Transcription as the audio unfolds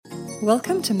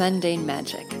Welcome to Mundane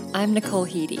Magic. I'm Nicole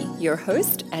Heedy, your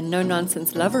host and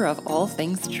no-nonsense lover of all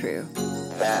things true.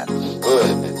 That's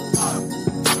good.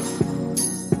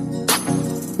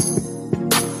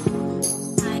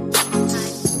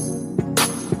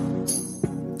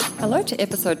 Hello to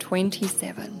episode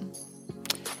 27.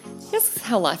 This is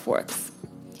how life works.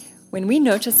 When we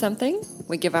notice something,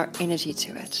 we give our energy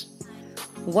to it.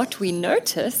 What we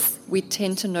notice, we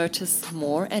tend to notice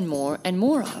more and more and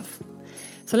more of.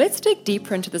 So let's dig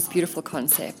deeper into this beautiful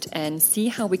concept and see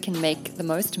how we can make the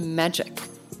most magic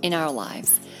in our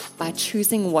lives by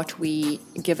choosing what we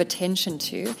give attention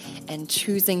to and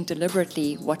choosing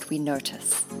deliberately what we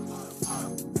notice.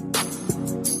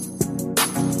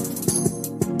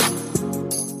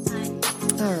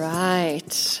 All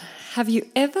right. Have you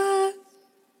ever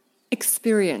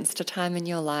experienced a time in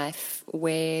your life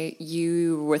where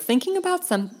you were thinking about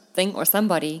something or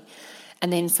somebody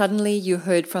and then suddenly you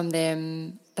heard from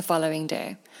them the following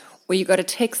day, or you got a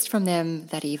text from them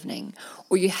that evening,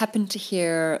 or you happened to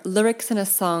hear lyrics in a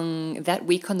song that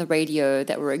week on the radio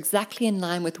that were exactly in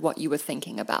line with what you were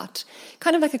thinking about,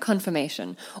 kind of like a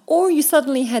confirmation, or you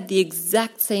suddenly had the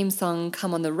exact same song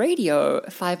come on the radio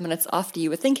 5 minutes after you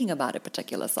were thinking about a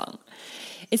particular song.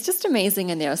 It's just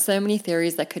amazing, and there are so many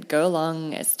theories that could go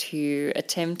along as to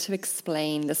attempt to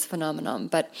explain this phenomenon.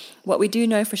 But what we do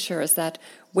know for sure is that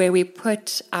where we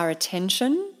put our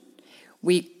attention,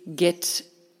 we get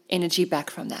energy back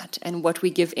from that. And what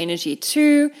we give energy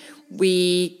to,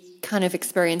 we kind of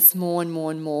experience more and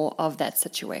more and more of that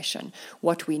situation.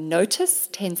 What we notice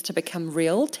tends to become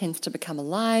real, tends to become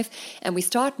alive, and we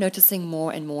start noticing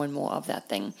more and more and more of that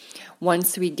thing.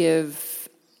 Once we give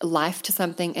life to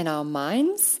something in our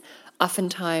minds,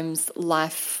 oftentimes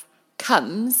life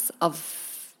comes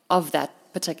of that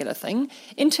particular thing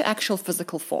into actual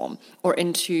physical form or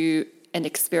into an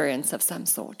experience of some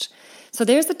sort. So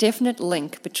there's a definite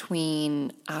link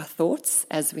between our thoughts,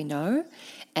 as we know,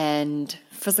 and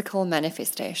physical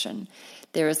manifestation.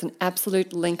 There is an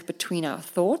absolute link between our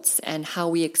thoughts and how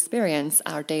we experience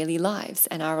our daily lives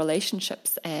and our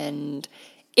relationships and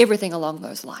everything along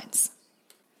those lines.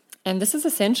 And this is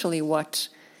essentially what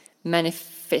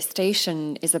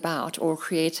manifestation is about, or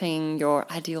creating your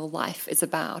ideal life is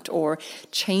about, or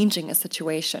changing a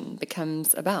situation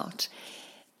becomes about.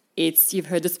 You've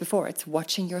heard this before, it's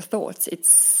watching your thoughts.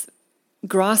 It's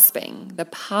grasping the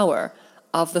power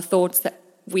of the thoughts that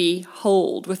we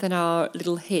hold within our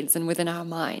little heads and within our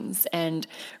minds, and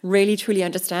really truly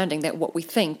understanding that what we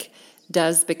think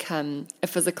does become a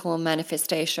physical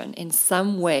manifestation in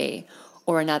some way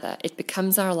or another. It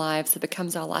becomes our lives, it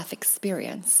becomes our life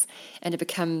experience, and it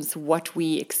becomes what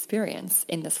we experience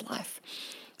in this life.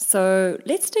 So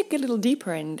let's dig a little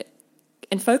deeper and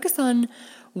focus on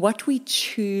what we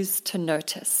choose to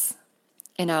notice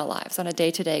in our lives on a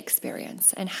day-to-day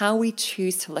experience and how we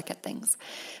choose to look at things.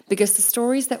 Because the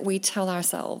stories that we tell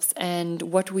ourselves and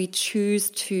how we choose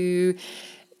to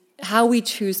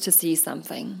see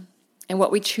something and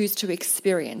what we choose to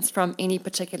experience from any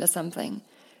particular something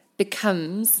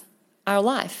becomes our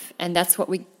life, and that's what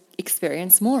we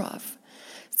experience more of.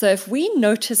 So if we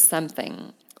notice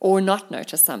something or not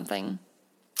notice something,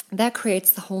 that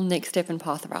creates the whole next step and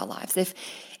path of our lives.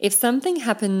 If something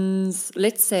happens,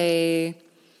 let's say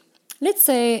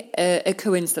a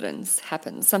coincidence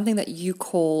happens, something that you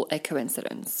call a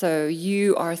coincidence. So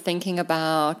you are thinking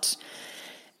about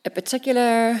a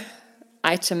particular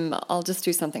item. I'll just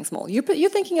do something small. You're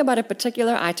thinking about a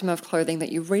particular item of clothing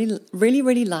that you really, really,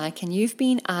 really like, and you've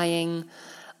been eyeing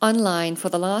online for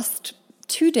the last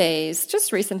 2 days,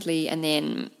 just recently, and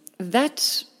then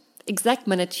that exact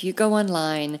minute you go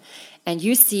online and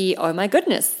you see, oh my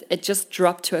goodness, it just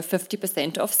dropped to a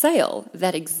 50% off sale.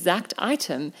 That exact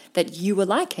item that you were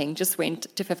liking just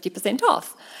went to 50%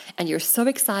 off. And you're so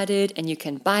excited, and you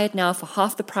can buy it now for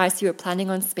half the price you were planning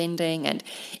on spending, and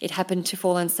it happened to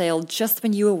fall on sale just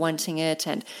when you were wanting it.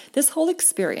 And this whole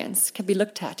experience can be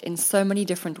looked at in so many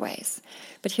different ways.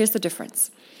 But here's the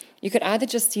difference. You could either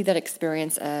just see that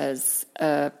experience as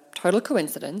a total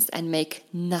coincidence and make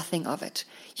nothing of it.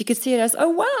 You could see it as, oh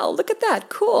wow, look at that,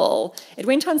 cool. It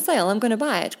went on sale, I'm going to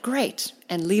buy it, great,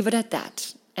 and leave it at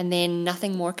that. And then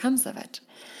nothing more comes of it.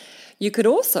 You could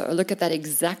also look at that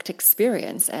exact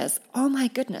experience as, oh my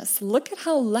goodness, look at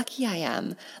how lucky I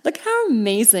am. Look how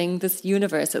amazing this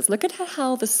universe is. Look at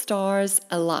how the stars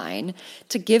align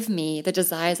to give me the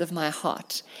desires of my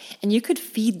heart. And you could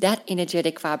feed that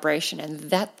energetic vibration and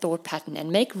that thought pattern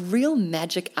and make real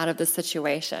magic out of the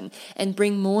situation and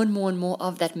bring more and more and more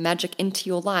of that magic into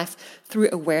your life through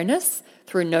awareness,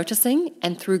 through noticing,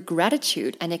 and through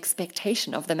gratitude and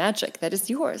expectation of the magic that is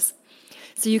yours.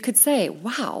 So you could say,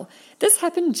 wow, this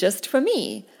happened just for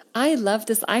me. I love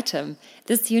this item,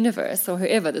 this universe, or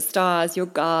whoever, the stars, your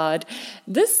God.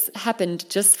 This happened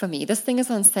just for me. This thing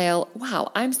is on sale.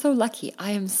 Wow, I'm so lucky.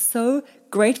 I am so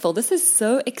grateful. This is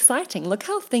so exciting. Look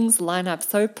how things line up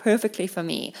so perfectly for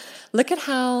me. Look at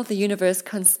how the universe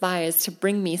conspires to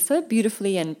bring me so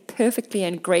beautifully and perfectly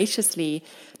and graciously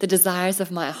the desires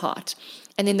of my heart.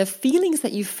 And then the feelings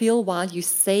that you feel while you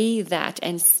say that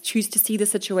and choose to see the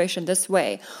situation this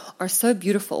way are so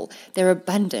beautiful. They're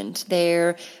abundant.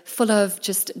 They're full of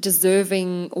just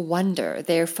deserving wonder.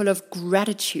 They're full of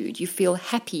gratitude. You feel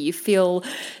happy. You feel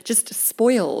just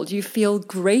spoiled. You feel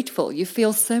grateful. You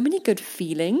feel so many good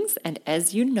feelings. And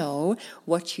as you know,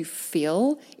 what you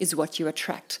feel is what you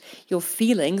attract. Your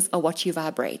feelings are what you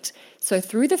vibrate. So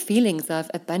through the feelings of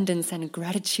abundance and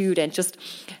gratitude and just,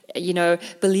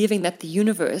 believing that the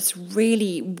universe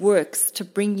really works to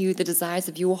bring you the desires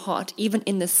of your heart, even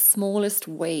in the smallest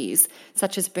ways,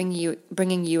 such as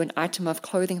bringing you an item of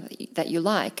clothing that you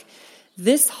like,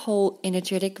 this whole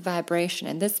energetic vibration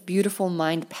and this beautiful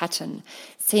mind pattern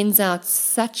sends out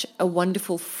such a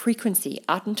wonderful frequency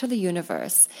out into the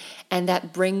universe, and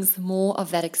that brings more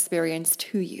of that experience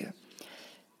to you.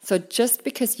 So just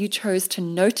because you chose to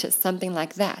notice something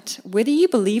like that, whether you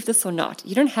believe this or not,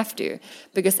 you don't have to,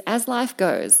 because as life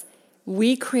goes,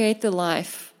 we create the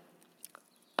life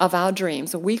of our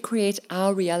dreams, or we create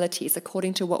our realities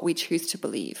according to what we choose to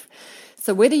believe.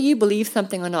 So whether you believe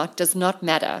something or not does not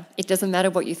matter. It doesn't matter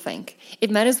what you think.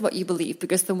 It matters what you believe,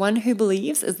 because the one who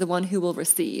believes is the one who will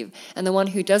receive, and the one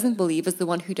who doesn't believe is the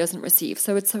one who doesn't receive.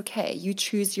 So it's okay. You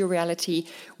choose your reality.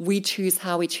 We choose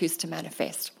how we choose to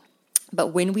manifest.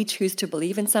 But when we choose to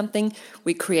believe in something,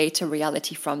 we create a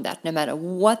reality from that, no matter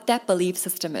what that belief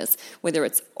system is, whether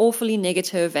it's awfully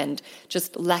negative and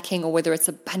just lacking, or whether it's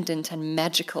abundant and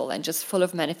magical and just full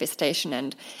of manifestation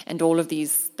and all of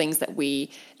these things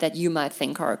that you might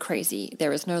think are crazy.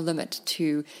 There is no limit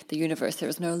to the universe. There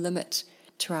is no limit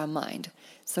to our mind.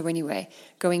 So anyway,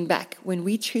 going back, when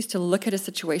we choose to look at a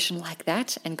situation like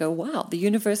that and go, wow, the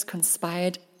universe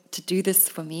conspired to do this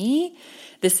for me.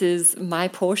 This is my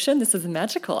portion. This is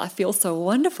magical. I feel so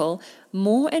wonderful.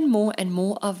 More and more and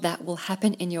more of that will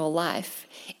happen in your life.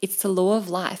 It's the law of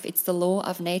life. It's the law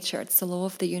of nature. It's the law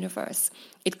of the universe.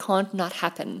 It can't not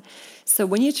happen. So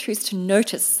when you choose to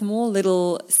notice small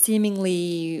little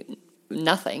seemingly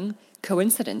nothing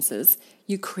coincidences,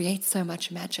 you create so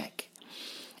much magic.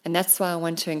 And that's why I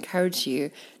want to encourage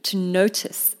you to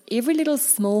notice every little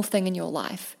small thing in your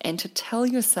life and to tell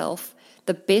yourself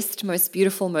the best, most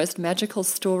beautiful, most magical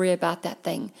story about that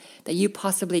thing that you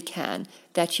possibly can,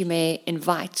 that you may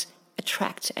invite,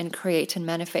 attract, and create and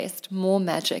manifest more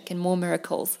magic and more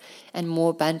miracles and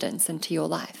more abundance into your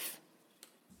life.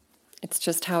 It's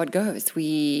just how it goes.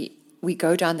 We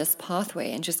go down this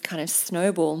pathway and just kind of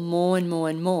snowball more and more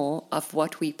and more of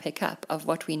what we pick up, of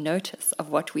what we notice, of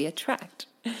what we attract.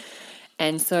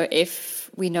 And so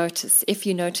if you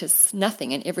notice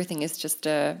nothing and everything is just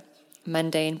a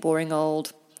mundane, boring,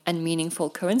 old, unmeaningful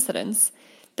coincidence,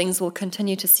 things will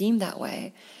continue to seem that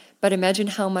way. But imagine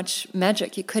how much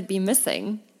magic you could be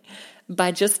missing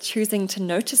by just choosing to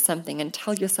notice something and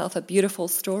tell yourself a beautiful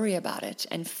story about it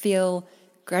and feel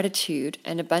gratitude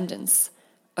and abundance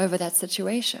over that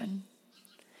situation.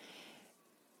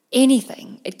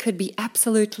 Anything, it could be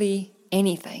absolutely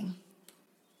anything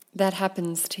that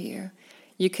happens to you.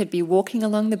 You could be walking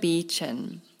along the beach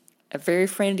and a very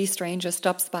friendly stranger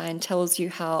stops by and tells you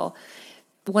how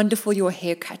wonderful your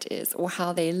haircut is, or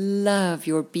how they love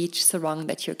your beach sarong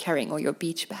that you're carrying, or your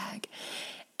beach bag.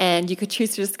 And you could choose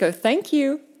to just go, thank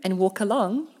you, and walk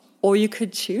along. Or you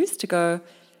could choose to go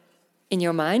in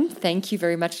your mind, thank you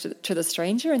very much to the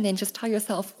stranger, and then just tell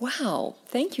yourself, wow,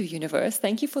 thank you, universe.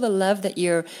 Thank you for the love that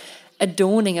you're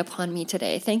adorning upon me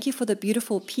today. Thank you for the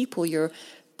beautiful people you're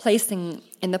placing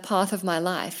in the path of my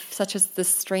life, such as this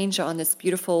stranger on this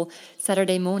beautiful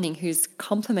Saturday morning who's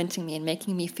complimenting me and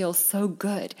making me feel so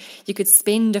good. You could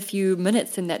spend a few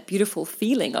minutes in that beautiful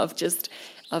feeling of just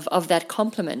of that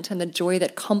compliment and the joy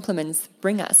that compliments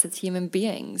bring us as human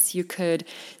beings. You could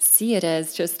see it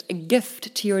as just a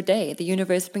gift to your day, the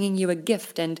universe bringing you a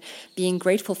gift, and being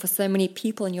grateful for so many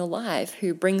people in your life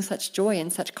who bring such joy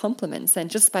and such compliments. And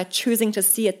just by choosing to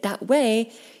see it that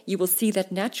way, you will see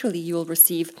that naturally you will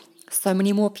receive so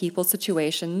many more people,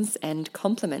 situations, and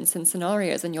compliments and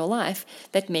scenarios in your life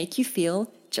that make you feel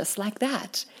just like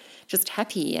that. Just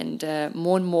happy, and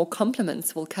more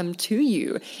compliments will come to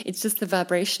you. It's just the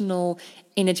vibrational,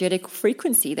 energetic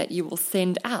frequency that you will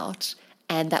send out,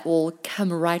 and that will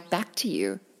come right back to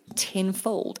you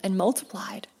tenfold and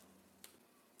multiplied.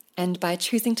 And by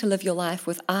choosing to live your life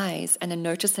with eyes and a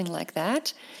noticing like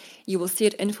that, you will see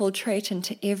it infiltrate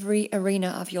into every arena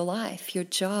of your life, your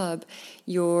job,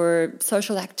 your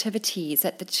social activities,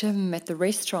 at the gym, at the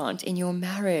restaurant, in your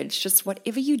marriage, just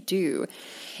whatever you do.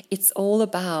 It's all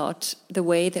about the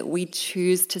way that we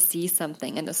choose to see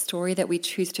something and the story that we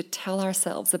choose to tell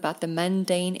ourselves about the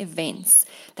mundane events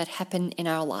that happen in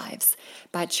our lives,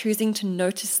 by choosing to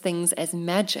notice things as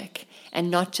magic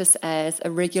and not just as a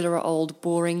regular old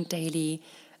boring daily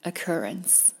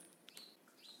occurrence.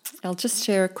 I'll just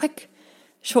share a quick,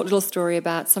 short little story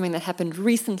about something that happened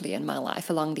recently in my life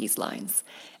along these lines.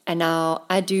 And now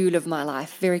I do live my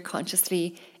life very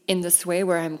consciously in this way,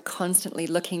 where I'm constantly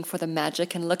looking for the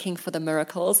magic and looking for the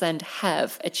miracles, and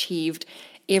have achieved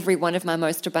every one of my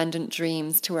most abundant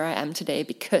dreams to where I am today,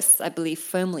 because I believe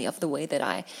firmly of the way that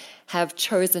I have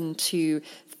chosen to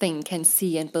think and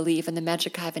see and believe in the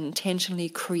magic I've intentionally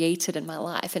created in my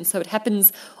life. And so it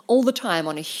happens all the time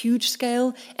on a huge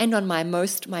scale and on my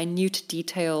most minute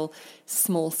detail,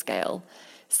 small scale.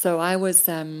 So I was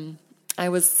on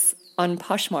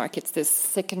Poshmark. It's this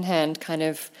secondhand kind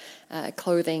of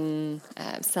clothing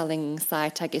selling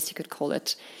site, I guess you could call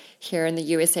it. Here in the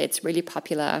USA, it's really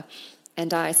popular.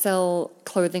 And I sell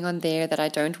clothing on there that I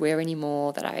don't wear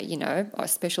anymore, that are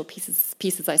special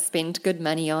pieces I spend good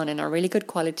money on and are really good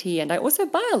quality. And I also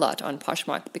buy a lot on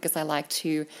Poshmark because I like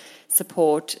to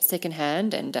support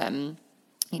secondhand and,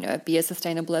 be as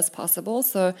sustainable as possible.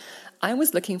 So I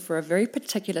was looking for a very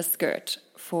particular skirt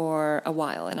for a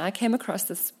while, and I came across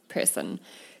this person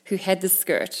who had this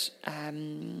skirt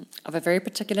of a very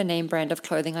particular name brand of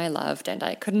clothing I loved, and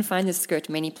I couldn't find this skirt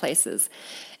many places.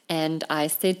 And I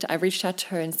reached out to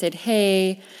her and said,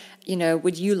 hey,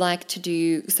 would you like to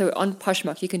do, so on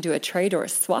Poshmark, you can do a trade or a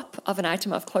swap of an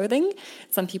item of clothing.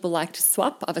 Some people like to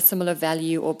swap of a similar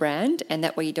value or brand, and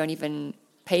that way you don't even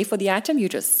pay for the item, you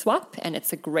just swap, and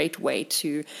it's a great way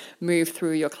to move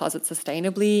through your closet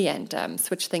sustainably and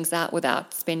switch things out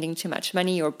without spending too much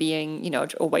money or being,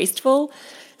 or wasteful.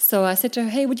 So I said to her,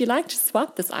 hey, would you like to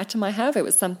swap this item I have? It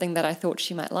was something that I thought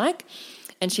she might like.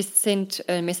 And she sent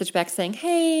a message back saying,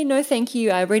 hey, no, thank you.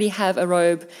 I already have a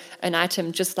robe, an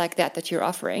item just like that you're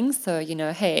offering. So,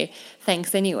 hey,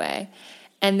 thanks anyway.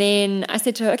 And then I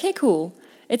said to her, okay, cool,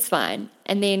 it's fine.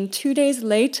 And then 2 days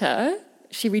later,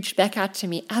 she reached back out to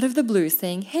me out of the blue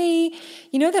saying, hey,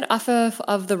 that offer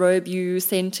of the robe you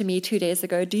sent to me 2 days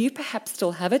ago, do you perhaps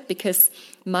still have it? Because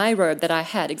my robe that I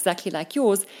had, exactly like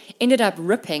yours, ended up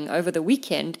ripping over the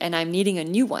weekend and I'm needing a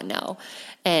new one now.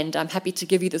 And I'm happy to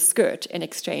give you the skirt in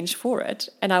exchange for it.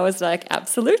 And I was like,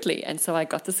 absolutely. And so I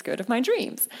got the skirt of my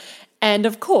dreams. And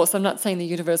of course, I'm not saying the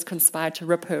universe conspired to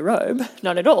rip her robe,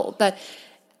 not at all. But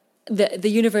the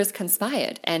universe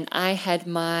conspired, and I had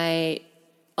my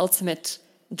ultimate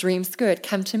dream skirt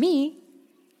come to me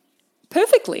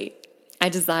perfectly. I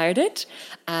desired it,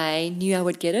 I knew I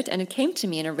would get it, and it came to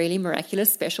me in a really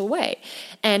miraculous, special way.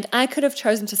 And I could have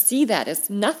chosen to see that as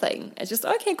nothing, as just,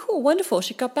 okay, cool, wonderful,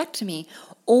 she got back to me.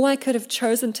 Or I could have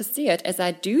chosen to see it, as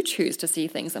I do choose to see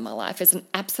things in my life, as an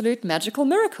absolute magical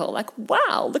miracle. Like,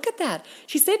 wow, look at that.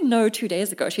 She said no 2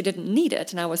 days ago, she didn't need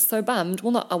it, and I was so bummed.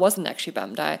 Well, no, I wasn't actually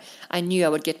bummed. I knew I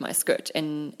would get my skirt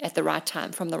at the right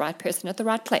time, from the right person at the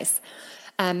right place.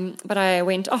 But I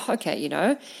went, oh, okay,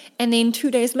 And then 2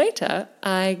 days later,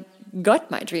 I got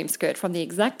my dream skirt from the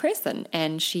exact person,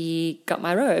 and she got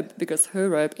my robe because her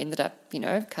robe ended up,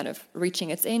 kind of reaching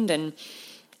its end and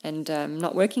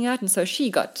not working out. And so she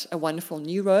got a wonderful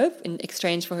new robe in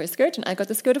exchange for her skirt, and I got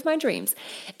the skirt of my dreams.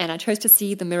 And I chose to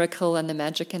see the miracle and the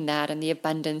magic in that, and the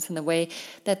abundance and the way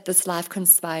that this life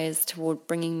conspires toward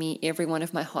bringing me every one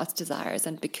of my heart's desires.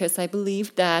 And because I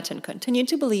believed that and continue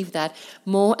to believe that,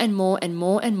 more and more and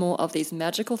more and more of these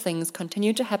magical things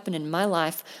continue to happen in my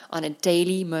life on a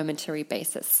daily, momentary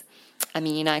basis. I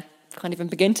mean, I can't even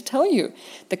begin to tell you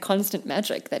the constant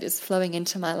magic that is flowing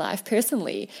into my life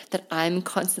personally, that I'm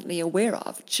constantly aware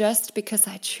of, just because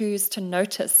I choose to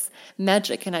notice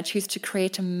magic and I choose to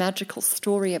create a magical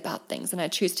story about things, and I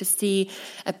choose to see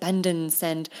abundance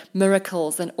and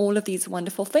miracles and all of these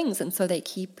wonderful things. And so they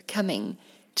keep coming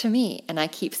to me, and I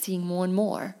keep seeing more and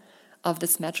more of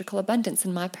this magical abundance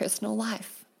in my personal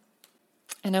life.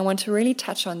 And I want to really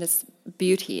touch on this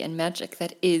beauty and magic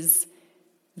that is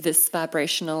this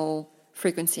vibrational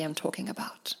frequency I'm talking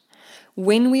about.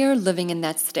 When we are living in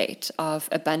that state of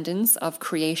abundance, of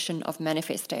creation, of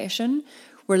manifestation,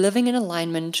 we're living in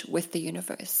alignment with the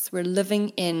universe. We're living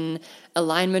in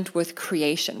alignment with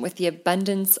creation, with the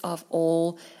abundance of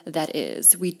all that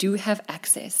is. We do have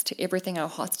access to everything our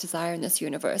hearts desire in this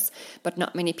universe, but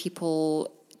not many people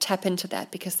tap into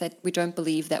that because that we don't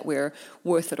believe that we're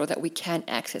worth it or that we can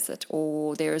access it,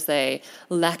 or there's a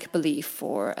lack belief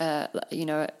or a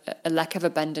lack of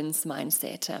abundance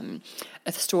mindset,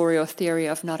 a story or theory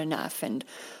of not enough and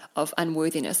of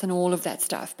unworthiness and all of that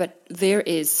stuff. But there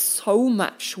is so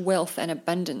much wealth and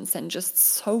abundance and just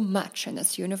so much in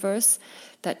this universe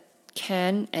that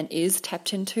can and is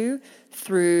tapped into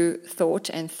through thought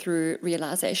and through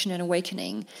realization and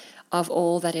awakening of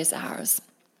all that is ours.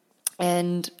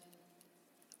 And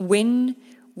when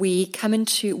we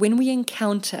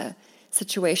encounter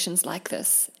situations like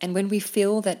this, and when we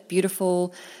feel that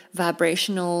beautiful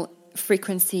vibrational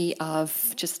frequency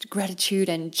of just gratitude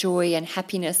and joy and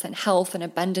happiness and health and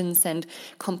abundance and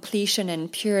completion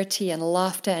and purity and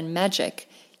laughter and magic,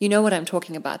 you know what I'm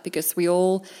talking about, because we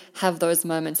all have those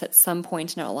moments at some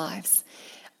point in our lives.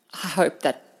 I hope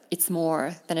that it's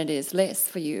more than it is less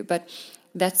for you, but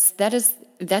that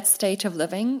state of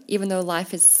living, even though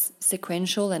life is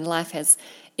sequential and life has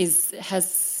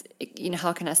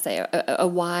how can I say, a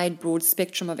wide, broad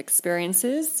spectrum of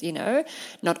experiences,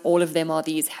 not all of them are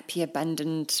these happy,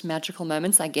 abundant, magical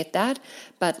moments. I get that.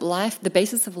 But life, the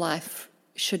basis of life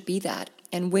should be that.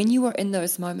 And when you are in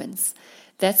those moments,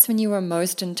 that's when you are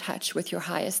most in touch with your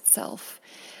highest self.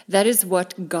 That is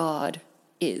what God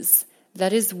is.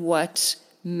 That is what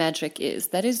magic is.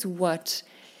 That is what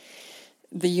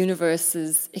the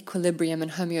universe's equilibrium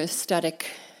and homeostatic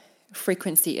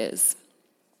frequency is.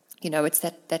 It's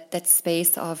that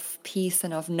space of peace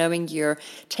and of knowing you're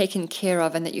taken care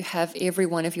of and that you have every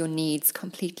one of your needs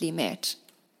completely met.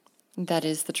 That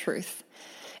is the truth.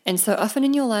 And so often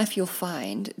in your life, you'll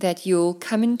find that you'll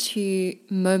come into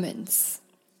moments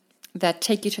that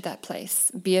take you to that place,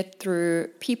 be it through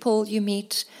people you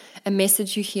meet, a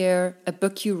message you hear, a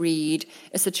book you read,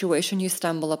 a situation you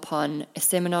stumble upon, a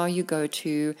seminar you go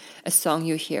to, a song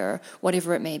you hear,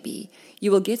 whatever it may be.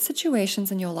 You will get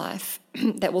situations in your life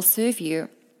that will serve you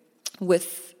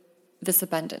with this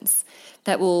abundance,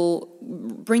 that will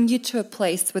bring you to a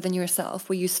place within yourself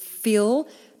where you feel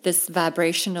this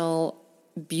vibrational,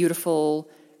 beautiful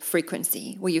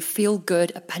frequency, where you feel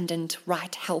good, abundant,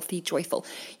 right, healthy, joyful.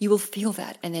 You will feel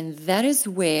that. And then that is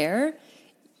where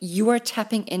you are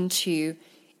tapping into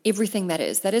everything that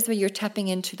is. That is where you're tapping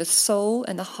into the soul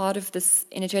and the heart of this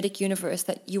energetic universe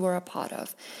that you are a part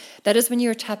of. That is when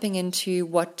you're tapping into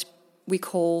what we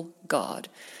call God.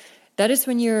 That is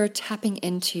when you're tapping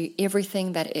into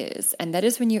everything that is. And that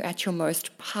is when you're at your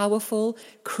most powerful,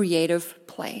 creative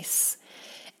place.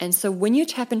 And so when you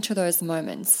tap into those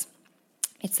moments,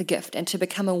 it's a gift. And to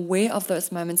become aware of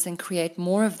those moments and create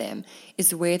more of them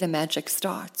is where the magic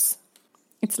starts.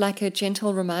 It's like a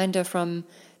gentle reminder from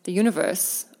the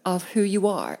universe of who you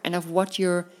are and of what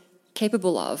you're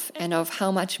capable of and of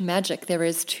how much magic there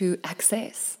is to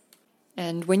access.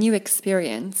 And when you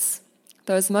experience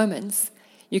those moments,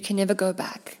 you can never go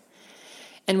back.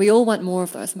 And we all want more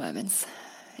of those moments.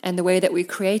 And the way that we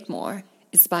create more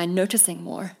is by noticing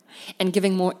more and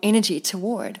giving more energy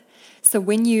toward. So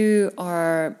when you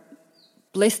are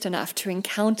blessed enough to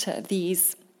encounter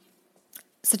these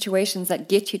situations that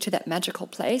get you to that magical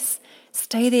place,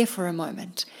 stay there for a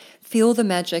moment. Feel the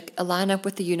magic, align up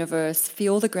with the universe,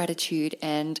 feel the gratitude,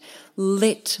 and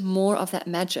let more of that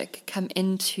magic come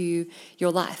into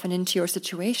your life and into your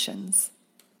situations.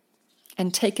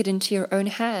 And take it into your own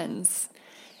hands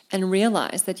and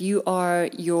realize that you are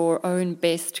your own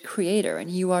best creator and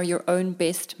you are your own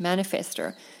best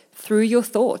manifester through your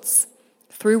thoughts,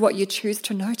 through what you choose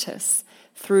to notice,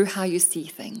 through how you see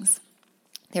things.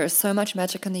 There is so much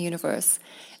magic in the universe,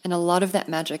 and a lot of that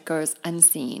magic goes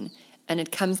unseen, and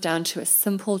it comes down to a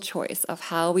simple choice of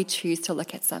how we choose to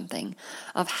look at something,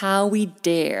 of how we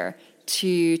dare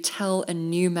to tell a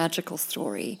new magical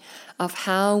story, of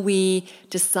how we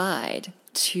decide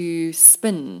to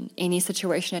spin any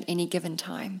situation at any given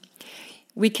time.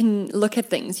 We can look at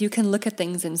things, you can look at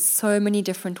things in so many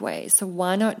different ways. So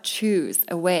why not choose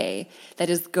a way that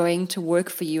is going to work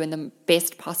for you in the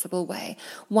best possible way?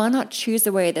 Why not choose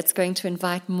a way that's going to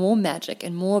invite more magic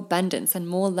and more abundance and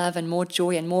more love and more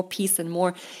joy and more peace and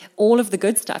more all of the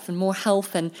good stuff and more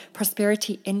health and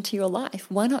prosperity into your life?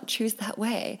 Why not choose that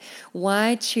way?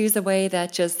 Why choose a way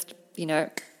that just,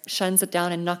 shuns it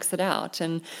down and knocks it out?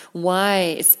 And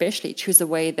why especially choose a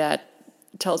way that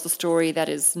tells a story that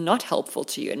is not helpful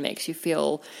to you and makes you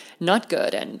feel not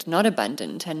good and not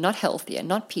abundant and not healthy and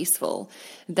not peaceful?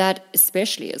 That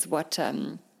especially is what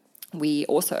We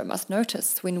also must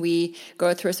notice when we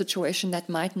go through a situation that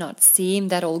might not seem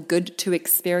that all good to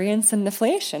experience in the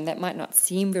flesh, and that might not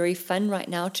seem very fun right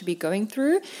now to be going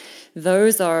through.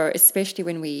 Those are especially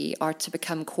when we are to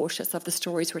become cautious of the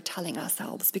stories we're telling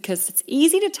ourselves, because it's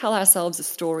easy to tell ourselves a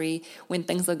story when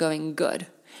things are going good.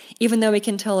 Even though we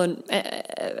can tell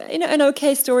an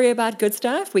okay story about good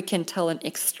stuff, we can tell an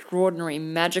extraordinary,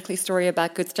 magically story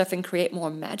about good stuff and create more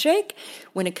magic.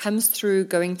 When it comes through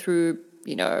going through,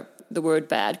 the word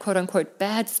bad, quote unquote,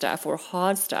 bad stuff or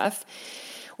hard stuff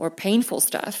or painful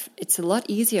stuff, it's a lot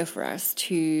easier for us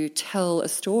to tell a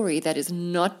story that is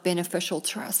not beneficial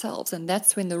to ourselves. And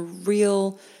that's when the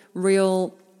real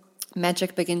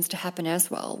magic begins to happen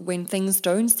as well, when things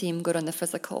don't seem good on the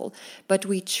physical, but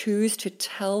we choose to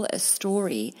tell a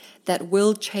story that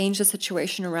will change the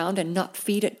situation around and not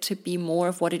feed it to be more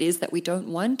of what it is that we don't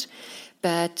want.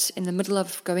 But in the middle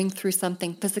of going through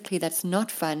something physically that's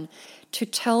not fun, to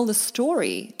tell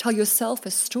yourself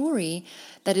a story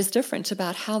that is different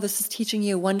about how this is teaching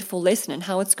you a wonderful lesson and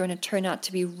how it's going to turn out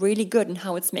to be really good and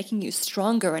how it's making you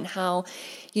stronger and how,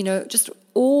 just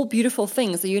all beautiful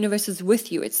things. The universe is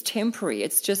with you. It's temporary.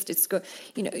 It's good.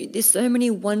 There's so many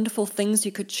wonderful things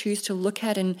you could choose to look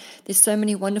at, and there's so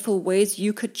many wonderful ways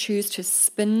you could choose to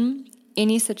spin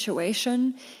any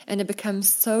situation, and it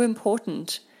becomes so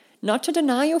important not to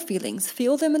deny your feelings,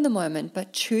 feel them in the moment,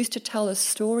 but choose to tell a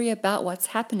story about what's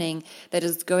happening that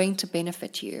is going to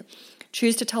benefit you.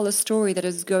 Choose to tell a story that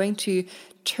is going to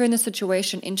turn the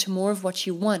situation into more of what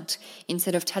you want,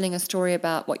 instead of telling a story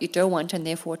about what you don't want and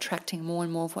therefore attracting more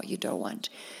and more of what you don't want.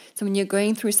 So when you're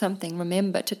going through something,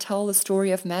 remember to tell the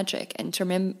story of magic, and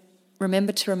to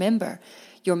remember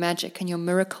your magic and your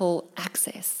miracle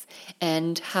access,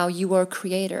 and how you are a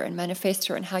creator and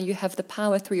manifester, and how you have the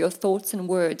power through your thoughts and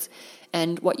words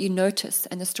and what you notice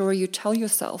and the story you tell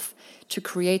yourself to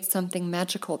create something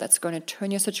magical that's going to turn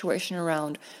your situation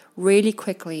around really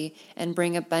quickly and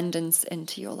bring abundance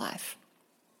into your life.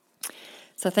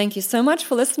 So thank you so much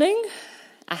for listening.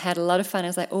 I had a lot of fun,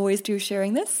 as I always do,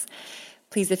 sharing this.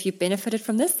 Please, if you benefited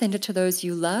from this, send it to those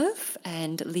you love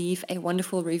and leave a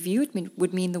wonderful review. It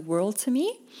would mean the world to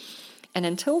me. And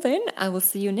until then, I will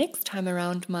see you next time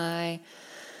around my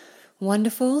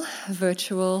wonderful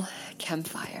virtual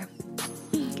campfire.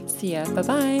 See ya.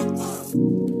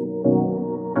 Bye-bye.